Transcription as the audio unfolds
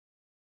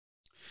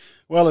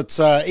Well, it's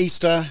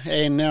Easter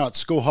and now it's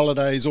school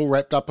holidays all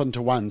wrapped up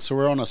into one. So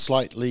we're on a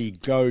slightly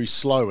go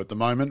slow at the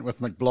moment with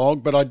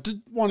McBlog. But I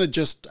did want to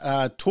just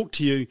talk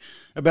to you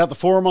about the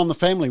Forum on the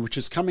Family, which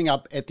is coming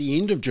up at the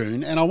end of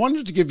June. And I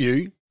wanted to give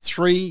you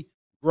 3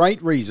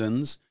 great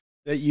reasons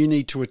that you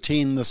need to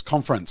attend this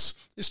conference.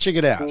 Let's check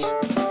it out.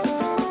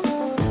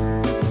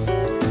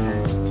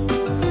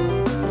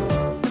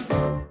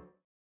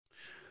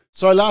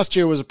 So last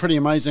year was a pretty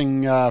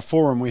amazing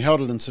forum. We held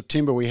it in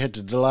September. We had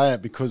to delay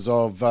it because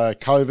of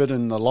COVID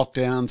and the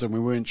lockdowns, and we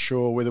weren't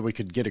sure whether we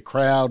could get a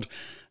crowd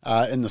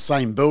in the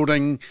same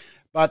building.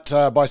 But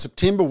by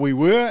September we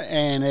were,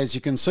 and as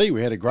you can see,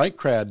 we had a great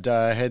crowd.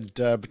 Had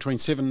between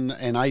 700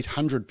 and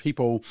 800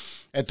 people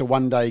at the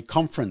one-day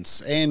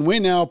conference. And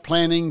we're now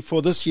planning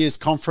for this year's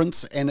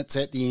conference, and it's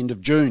at the end of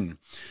June.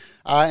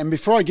 And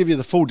before I give you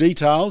the full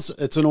details,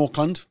 it's in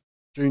Auckland,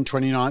 June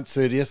 29th,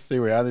 30th.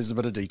 There we are. There's a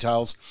bit of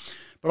details.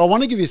 But I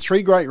want to give you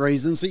 3 great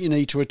reasons that you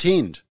need to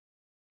attend.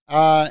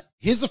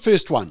 Here's the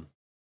first one.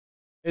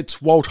 It's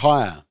Walt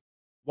Heyer.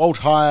 Walt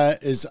Heyer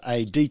is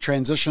a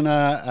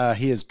detransitioner.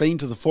 He has been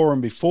to the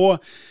forum before,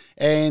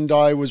 and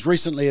I was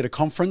recently at a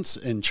conference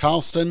in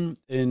Charleston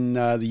in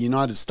the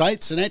United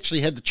States and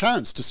actually had the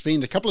chance to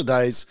spend a couple of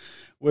days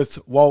with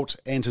Walt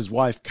and his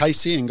wife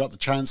Casey and got the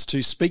chance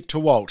to speak to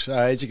Walt.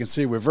 As you can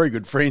see, we're very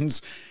good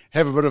friends,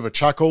 have a bit of a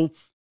chuckle,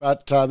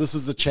 but this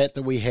is the chat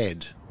that we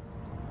had.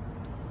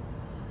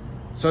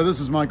 So this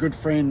is my good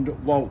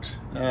friend Walt.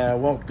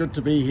 Walt, good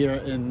to be here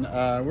in,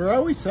 where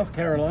are we? South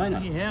Carolina?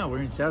 Yeah, we're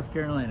in South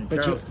Carolina,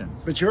 Charleston.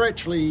 But you're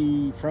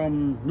actually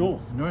from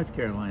North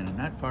Carolina,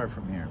 not far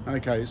from here.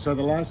 Okay, so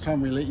the last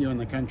time we let you in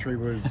the country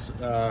was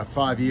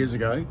 5 years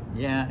ago.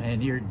 Yeah,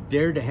 and you're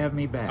dared to have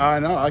me back. I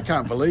know, I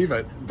can't believe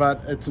it.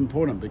 But it's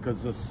important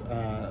because this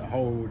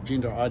whole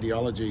gender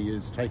ideology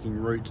is taking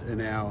root in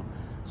our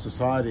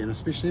society and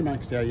especially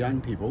amongst our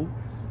young people.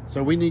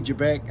 So we need you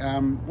back.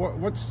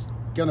 What's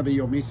going to be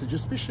your message,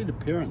 especially to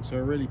parents who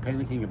are really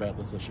panicking about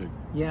this issue?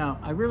 Yeah,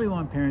 I really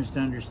want parents to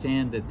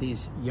understand that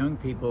these young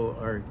people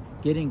are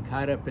getting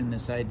caught up in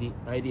this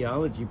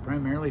ideology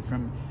primarily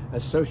from a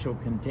social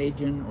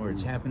contagion, or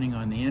it's happening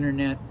on the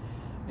internet.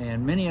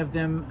 And many of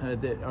them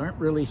that aren't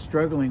really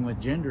struggling with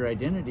gender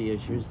identity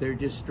issues, they're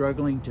just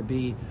struggling to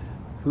be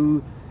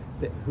who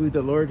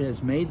the Lord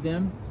has made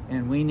them.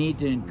 And we need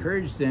to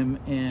encourage them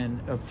and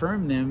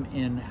affirm them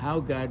in how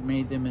God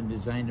made them and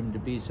designed them to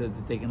be, so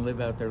that they can live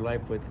out their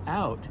life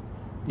without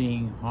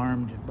being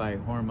harmed by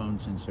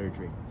hormones and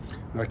surgery.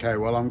 Okay,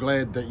 well, I'm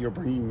glad that you're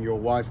bringing your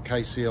wife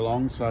Casey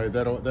along, so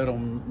that'll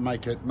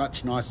make it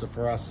much nicer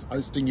for us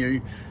hosting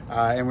you.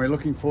 And we're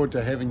looking forward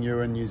to having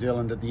you in New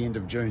Zealand at the end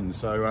of June.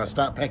 So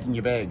start packing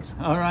your bags.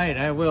 All right,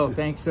 I will.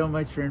 Thanks so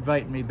much for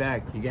inviting me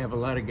back. You have a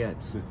lot of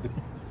guts.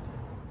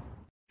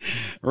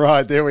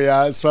 Right, there we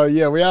are. So,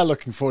 yeah, we are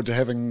looking forward to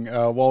having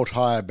Walt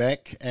Heyer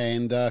back.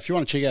 And if you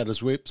want to check out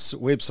his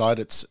website,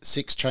 it's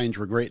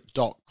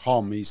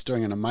sexchangeregret.com. He's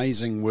doing an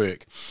amazing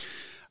work.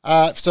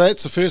 So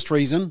that's the first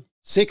reason.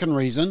 Second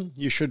reason,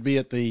 you should be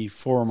at the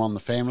Forum on the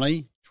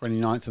Family,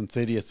 29th and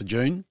 30th of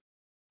June.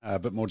 A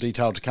bit more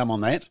detail to come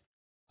on that.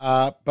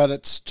 But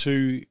it's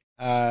to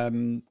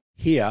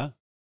hear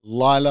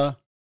Lila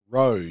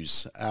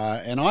Rose.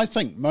 And I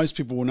think most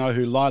people will know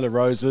who Lila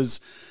Rose is.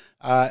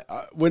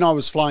 When I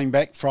was flying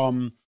back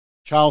from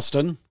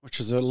Charleston,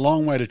 which is a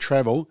long way to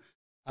travel,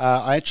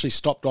 I actually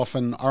stopped off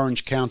in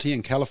Orange County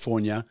in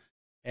California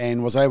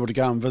and was able to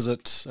go and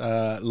visit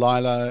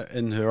Lila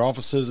in her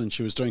offices, and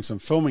she was doing some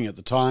filming at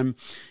the time.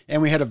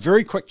 And we had a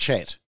very quick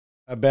chat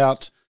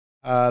about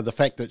the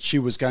fact that she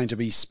was going to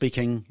be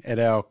speaking at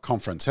our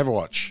conference. Have a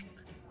watch.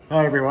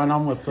 Hi everyone,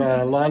 I'm with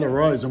Lila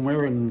Rose and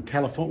we're in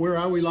California. Where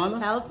are we, Lila?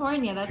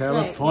 California, that's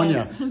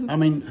California. right. Yes. I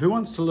mean, who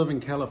wants to live in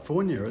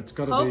California? It's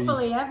got to be...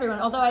 Hopefully everyone,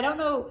 although I don't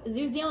know,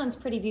 New Zealand's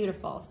pretty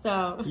beautiful,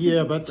 so...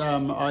 Yeah, but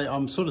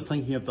I'm sort of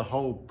thinking of the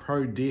whole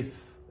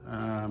pro-death...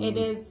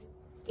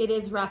 It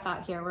is rough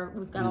out here.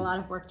 We've got a lot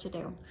of work to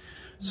do.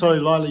 So,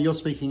 Lila, you're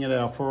speaking at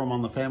our Forum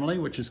on the Family,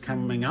 which is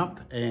coming up,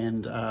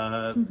 and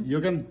you're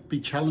going to be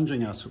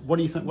challenging us. What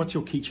do you think? What's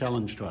your key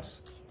challenge to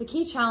us? The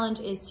key challenge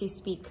is to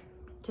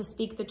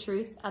speak the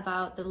truth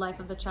about the life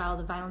of the child,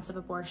 the violence of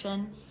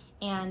abortion,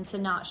 and to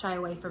not shy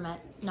away from it,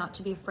 not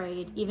to be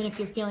afraid. Even if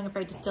you're feeling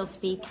afraid, to still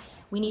speak.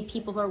 We need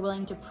people who are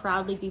willing to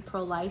proudly be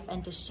pro-life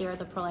and to share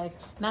the pro-life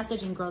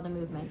message and grow the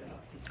movement.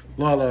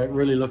 Lila,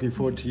 really looking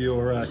forward to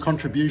your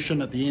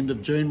contribution at the end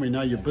of June. We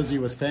know you're busy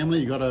with family.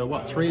 You got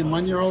a, 3 and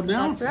 1 year old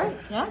now? That's right,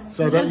 yeah.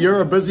 So that you're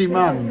a busy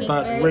mum, It's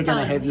but very we're going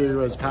to fun. have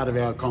you as part of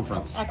our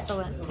conference.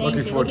 Excellent.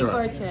 Looking forward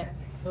to it.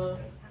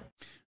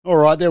 All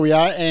right, there we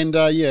are. And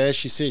yeah, as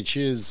she said,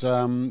 she's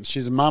a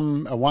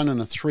mum, a 1 and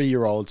a 3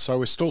 year old. So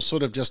we're still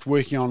sort of just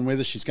working on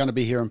whether she's going to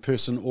be here in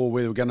person or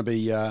whether we're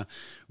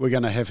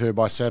going to have her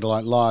by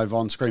satellite live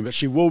on screen. But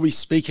she will be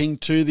speaking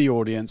to the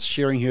audience,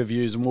 sharing her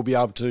views, and we'll be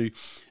able to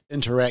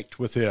interact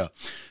with her.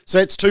 So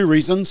that's 2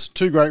 reasons,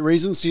 2 great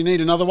reasons. Do you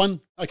need another one?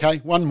 Okay,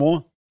 one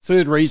more.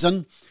 Third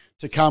reason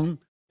to come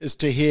is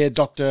to hear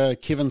Dr.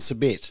 Kevin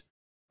Sabet,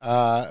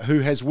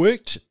 who has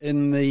worked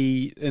in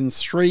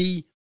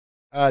 3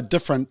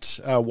 different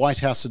White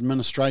House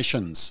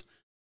administrations,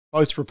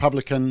 both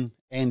Republican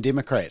and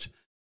Democrat,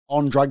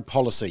 on drug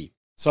policy.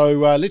 So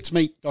let's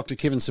meet Dr.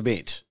 Kevin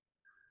Sabet.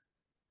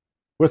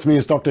 With me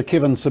is Dr.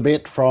 Kevin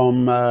Sabet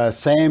from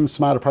SAM,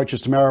 Smart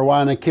Approaches to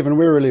Marijuana. Kevin,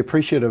 we're really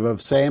appreciative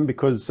of SAM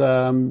because,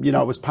 you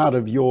know, it was part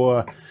of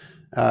your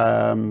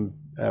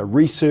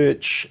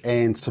research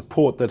and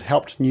support that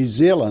helped New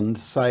Zealand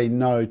say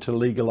no to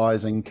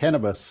legalizing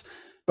cannabis.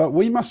 But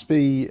we must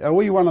be, are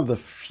we one of the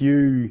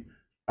few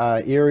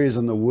areas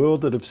in the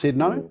world that have said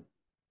no?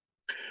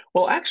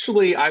 Well,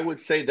 actually, I would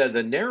say that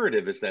the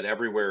narrative is that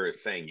everywhere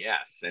is saying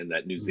yes, and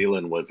that New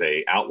Zealand was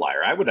a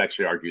outlier. I would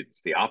actually argue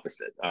it's the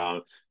opposite.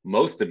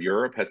 Most of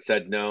Europe has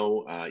said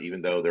no,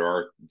 even though there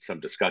are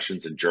some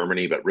discussions in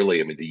Germany. But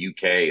really, I mean, the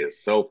UK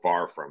is so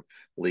far from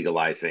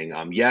legalizing.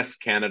 Yes,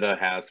 Canada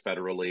has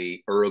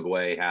federally,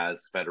 Uruguay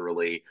has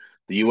federally.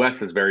 The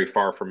U.S. is very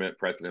far from it.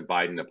 President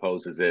Biden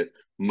opposes it.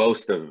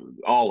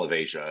 All of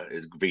Asia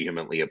is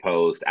vehemently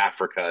opposed.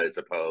 Africa is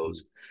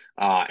opposed,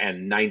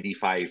 and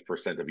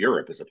 95% of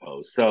Europe is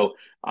opposed. So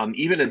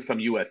even in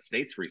some U.S.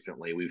 states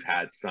recently, we've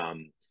had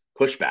some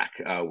pushback.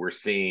 We're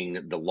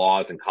seeing the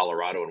laws in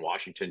Colorado and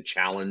Washington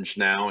challenged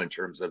now in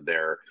terms of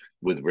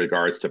with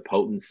regards to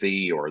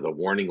potency or the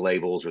warning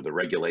labels or the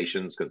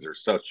regulations, because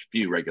there's such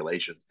few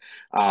regulations.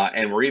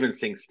 And we're even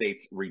seeing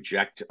states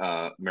reject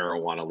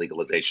marijuana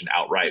legalization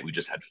outright. We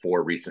just had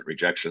 4 recent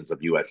rejections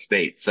of U.S.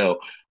 states. So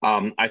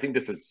I think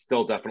this is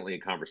still definitely a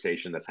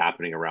conversation that's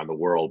happening around the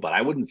world, but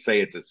I wouldn't say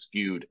it's as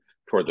skewed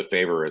toward the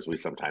favor as we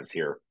sometimes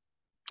hear.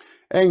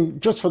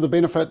 And just for the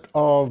benefit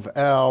of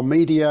our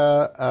media,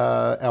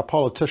 our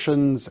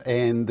politicians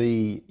and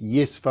the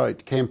Yes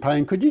Vote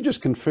campaign, could you just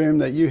confirm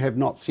that you have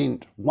not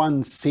sent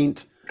 1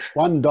 cent,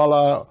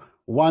 $1,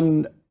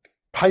 one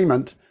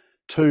payment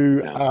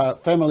to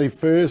Family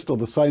First or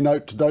the Say No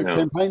to Dope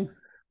campaign?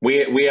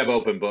 We have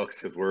open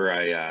books because we're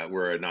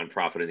a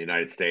nonprofit in the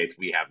United States.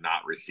 We have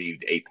not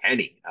received a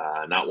penny,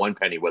 not 1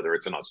 penny, whether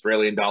it's in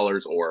Australian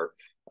dollars or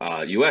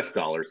U.S.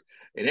 dollars,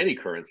 in any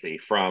currency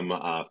from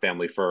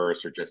Family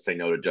First or just Say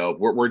No to Dope.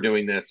 We're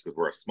doing this because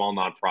we're a small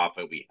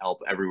nonprofit. We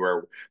help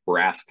everywhere we're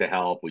asked to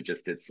help.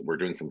 We're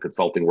doing some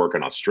consulting work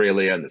in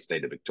Australia and the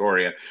state of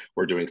Victoria.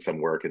 We're doing some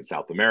work in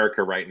South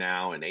America right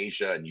now, in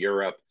Asia and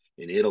Europe,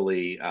 in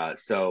Italy.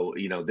 So,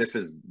 you know, this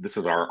is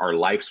our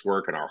life's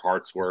work and our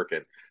heart's work.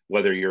 And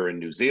whether you're in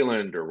New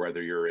Zealand or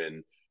whether you're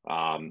in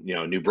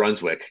New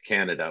Brunswick,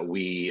 Canada,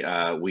 we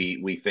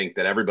think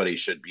that everybody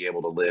should be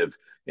able to live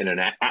in an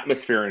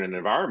atmosphere and an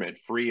environment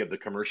free of the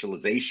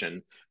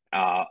commercialization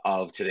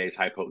of today's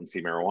high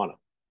potency marijuana.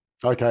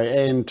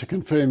 Okay, and to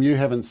confirm, you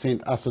haven't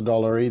sent us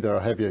 $1 either,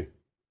 have you?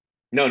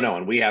 No,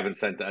 and we haven't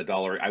sent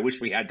 $1. I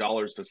wish we had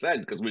dollars to send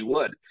because we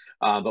would,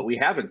 but we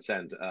haven't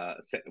sent.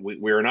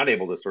 We are not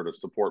able to sort of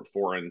support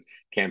foreign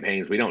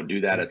campaigns. We don't do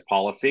that as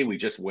policy.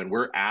 When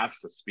we're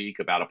asked to speak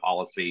about a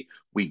policy,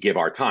 we give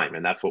our time,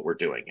 and that's what we're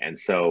doing. And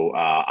so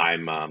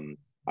I'm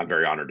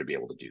very honored to be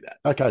able to do that.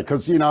 Okay,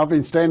 because I've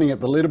been standing at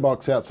the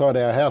letterbox outside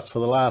our house for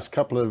the last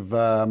couple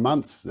of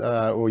months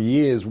or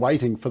years,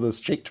 waiting for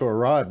this check to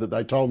arrive that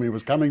they told me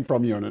was coming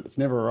from you, and it's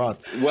never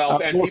arrived. Well,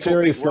 and more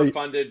seriously, we're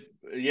funded.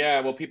 Yeah,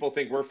 well, people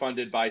think we're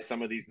funded by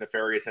some of these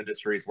nefarious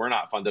industries. We're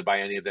not funded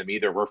by any of them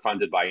either. We're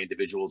funded by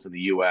individuals in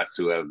the U.S.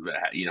 who have,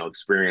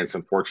 experienced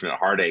unfortunate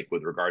heartache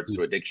with regards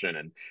to addiction,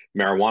 and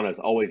marijuana is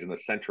always in the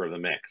center of the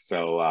mix.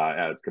 So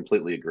I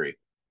completely agree.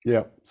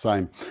 Yeah,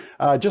 same.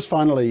 Just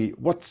finally,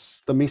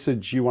 what's the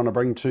message you want to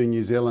bring to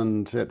New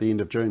Zealand at the end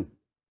of June?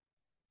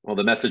 Well,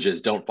 the message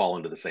is don't fall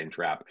into the same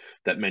trap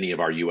that many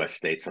of our U.S.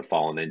 states have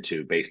fallen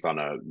into based on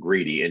a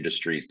greedy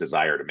industry's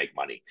desire to make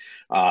money.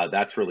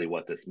 That's really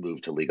what this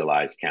move to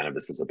legalize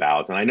cannabis is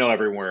about. And I know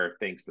everywhere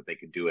thinks that they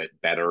could do it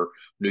better.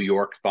 New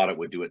York thought it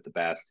would do it the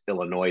best.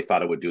 Illinois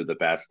thought it would do it the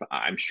best.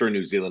 I'm sure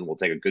New Zealand will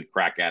take a good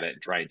crack at it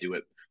and try and do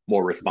it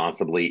more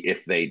responsibly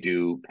if they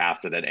do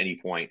pass it at any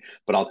point.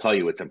 But I'll tell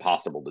you, it's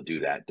impossible to do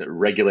that.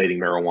 Regulating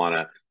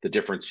marijuana, the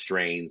different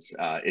strains,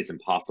 is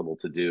impossible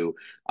to do.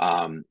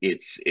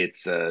 It's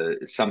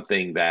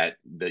something that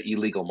the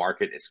illegal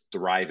market is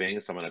thriving.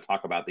 So I'm going to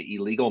talk about the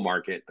illegal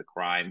market, the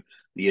crime,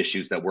 the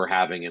issues that we're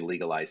having in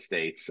legalized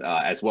states,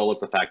 as well as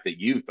the fact that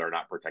youth are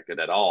not protected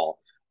at all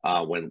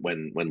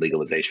when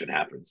legalization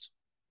happens.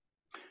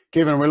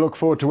 Kevin, we look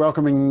forward to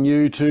welcoming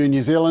you to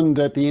New Zealand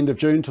at the end of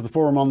June to the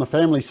Forum on the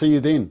Family. See you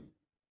then.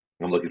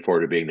 I'm looking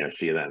forward to being there.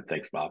 See you then.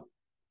 Thanks, Bob.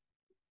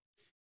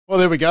 Well,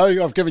 there we go.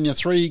 I've given you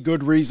 3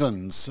 good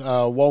reasons.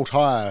 Walt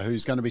Heyer,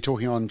 who's going to be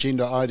talking on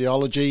gender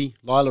ideology,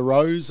 Lila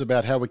Rose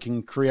about how we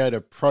can create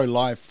a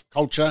pro-life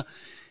culture,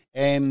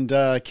 and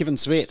Kevin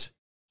Sabet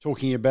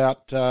talking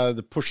about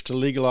the push to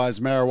legalise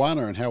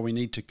marijuana and how we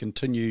need to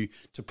continue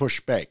to push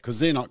back, because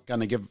they're not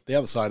going to give, the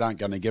other side aren't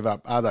going to give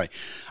up, are they?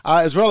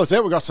 As well as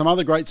that, we've got some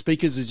other great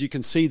speakers, as you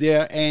can see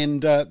there.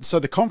 And so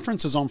the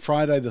conference is on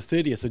Friday, the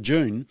 30th of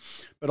June.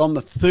 But on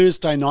the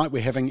Thursday night,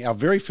 we're having our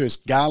very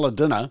first gala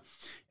dinner.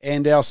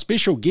 And our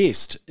special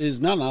guest is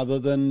none other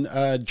than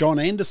John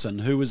Anderson,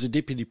 who was a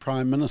Deputy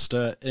Prime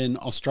Minister in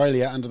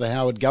Australia under the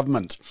Howard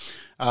government.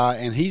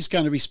 and he's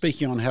going to be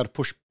speaking on how to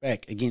push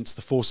back against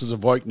the forces of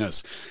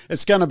wokeness.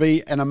 It's going to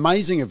be an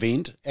amazing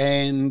event,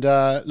 and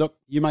look,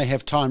 you may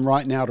have time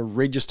right now to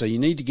register. You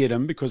need to get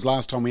in because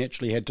last time we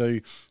actually had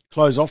to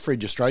close off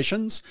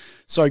registrations.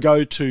 So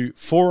go to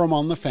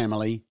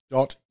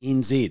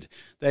forumonthefamily.nz.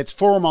 That's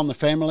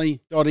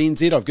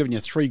forumonthefamily.nz. I've given you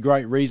 3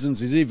 great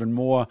reasons. There's even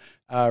more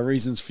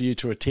reasons for you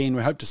to attend.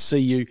 We hope to see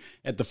you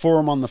at the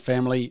Forum on the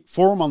Family,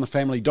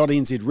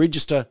 forumonthefamily.nz.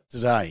 Register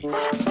today.